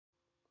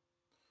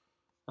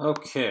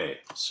Okay,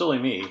 silly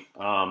me.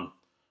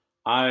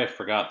 I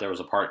forgot there was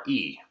a part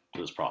E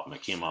to this problem.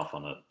 It came off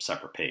on a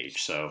separate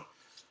page. So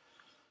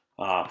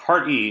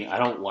part E, I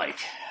don't like.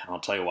 I'll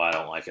tell you why I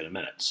don't like it in a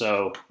minute.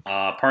 So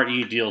part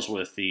E deals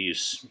with the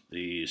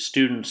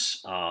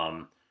students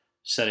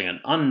setting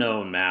an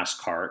unknown mass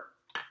cart.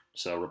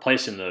 So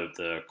replacing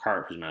the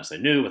cart whose mass they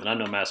knew with an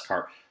unknown mass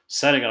cart,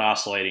 setting it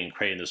oscillating, and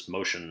creating this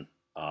motion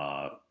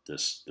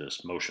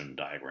this motion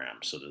diagram.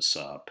 So this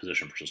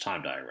position versus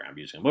time diagram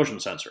using a motion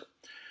sensor.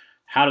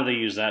 How do they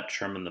use that to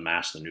determine the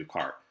mass of the new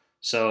cart?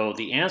 So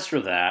the answer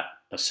to that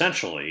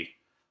essentially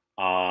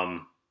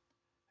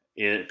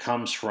it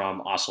comes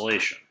from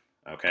oscillation.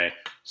 Okay,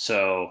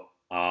 so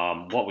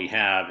what we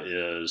have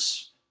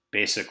is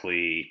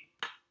basically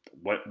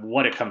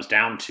what it comes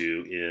down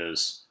to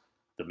is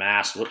the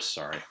mass. Whoops,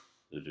 sorry.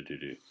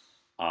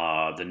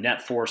 The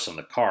net force on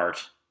the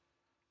cart.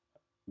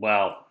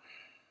 Well,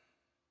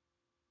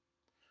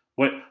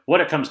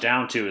 what it comes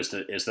down to is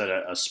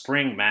that a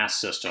spring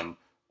mass system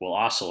will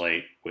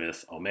oscillate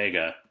with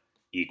omega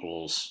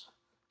equals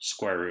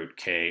square root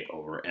k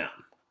over m.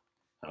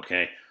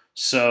 Okay,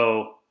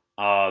 so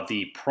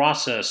the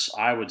process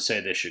I would say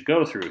they should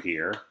go through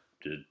here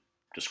to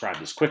describe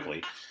this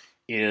quickly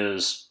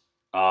is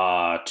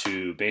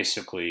to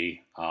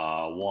basically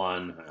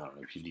one. I don't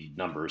know if you need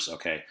numbers.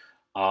 Okay,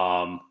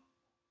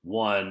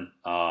 one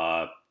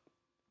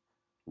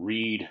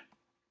read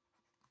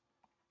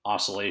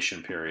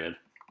oscillation period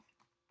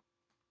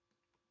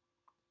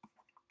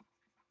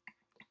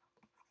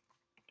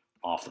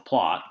off the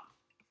plot.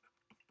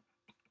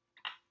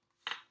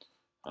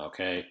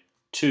 Okay,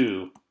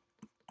 2,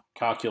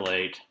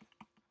 calculate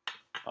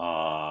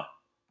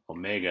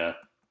omega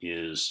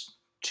is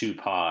 2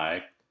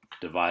 pi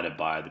divided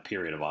by the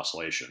period of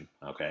oscillation.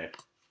 Okay,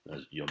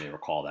 as you may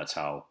recall, that's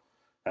how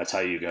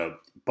you go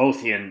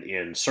both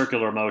in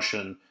circular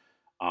motion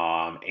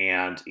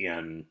and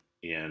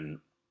in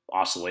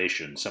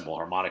oscillation, simple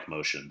harmonic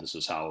motion. This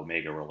is how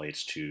omega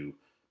relates to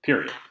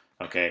period.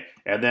 Okay,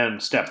 and then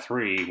step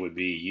 3 would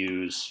be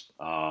use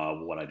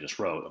what I just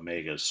wrote,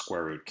 omega is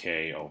square root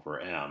k over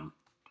m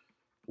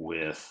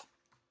with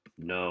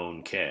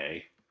known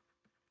k,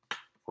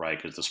 right,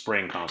 because the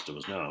spring constant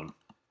was known,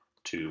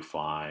 to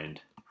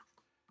find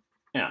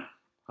m.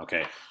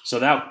 Okay, so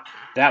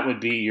that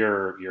would be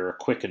your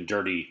quick and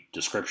dirty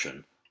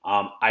description.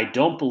 I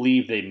don't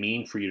believe they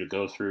mean for you to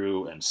go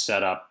through and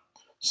set up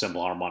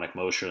simple harmonic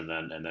motion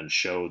and then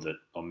show that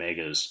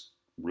omega is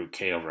root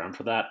k over m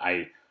for that.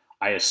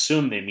 I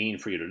assume they mean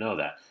for you to know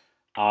that.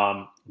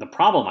 The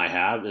problem I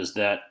have is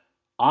that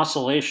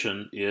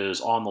oscillation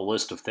is on the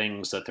list of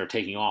things that they're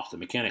taking off the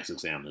mechanics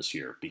exam this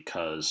year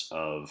because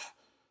of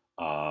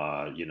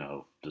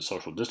the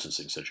social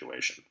distancing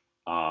situation.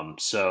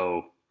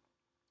 So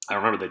I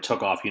remember they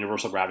took off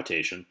universal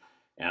gravitation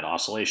and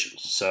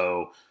oscillations.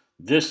 So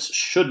this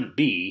shouldn't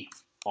be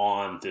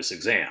on this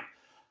exam.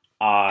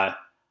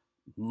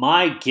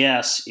 My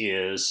guess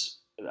is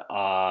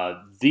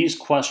these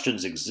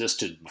questions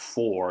existed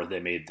before they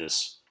made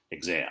this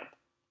exam,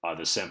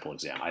 the sample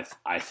exam.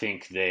 I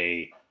think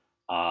they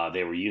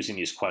were using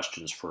these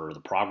questions for the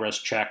progress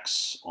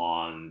checks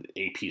on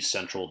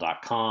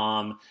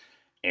apcentral.com,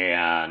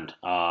 and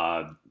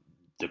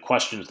the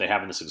questions they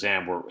have in this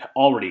exam were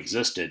already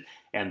existed.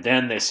 And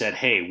then they said,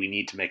 hey, we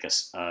need to make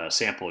a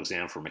sample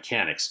exam for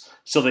mechanics.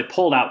 So they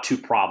pulled out 2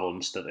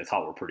 problems that they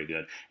thought were pretty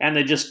good, and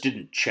they just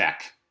didn't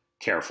check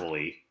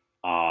carefully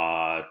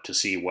to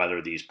see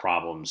whether these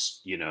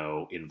problems,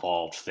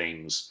 involved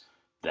things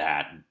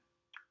that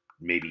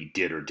maybe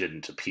did or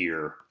didn't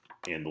appear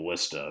in the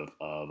list of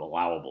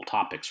allowable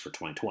topics for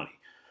 2020.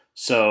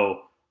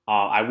 So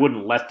I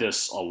wouldn't let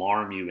this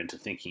alarm you into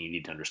thinking you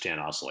need to understand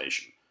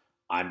oscillation.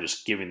 I'm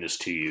just giving this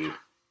to you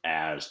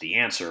as the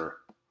answer.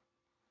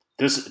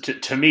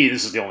 To me,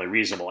 this is the only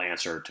reasonable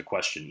answer to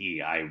question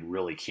E. I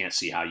really can't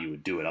see how you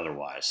would do it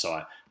otherwise.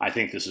 So I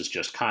think this is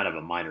just kind of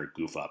a minor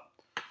goof up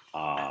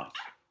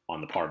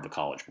on the part of the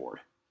College Board.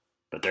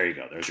 But there you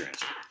go. There's your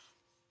answer.